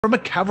From a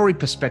cavalry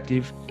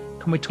perspective,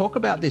 can we talk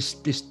about this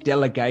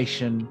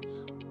delegation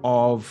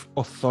of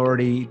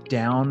authority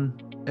down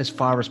as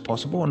far as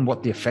possible and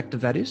what the effect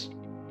of that is?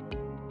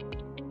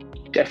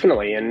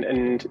 Definitely.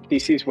 And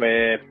this is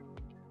where,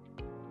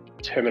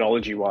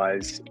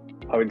 terminology-wise,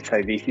 I would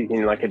say this is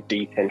in like a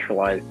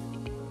decentralized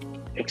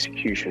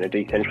execution, a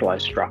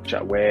decentralized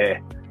structure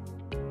where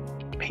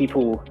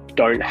people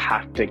don't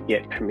have to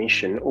get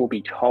permission or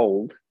be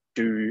told,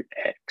 do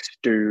X,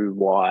 do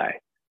Y.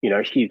 You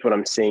know, here's what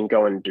I'm seeing,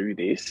 go and do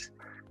this.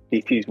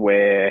 This is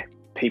where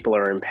people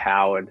are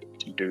empowered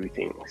to do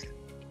things.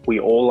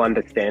 We all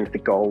understand the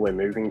goal we're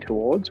moving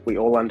towards. We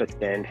all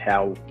understand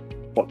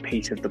what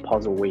piece of the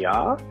puzzle we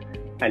are.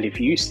 And if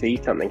you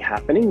see something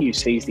happening, you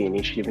seize the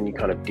initiative and you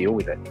kind of deal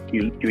with it.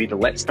 You either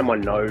let someone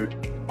know,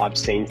 I've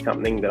seen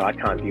something that I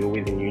can't deal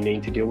with and you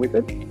need to deal with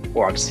it,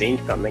 or I've seen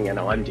something and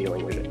I'm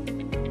dealing with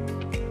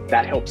it.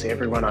 That helps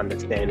everyone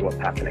understand what's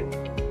happening.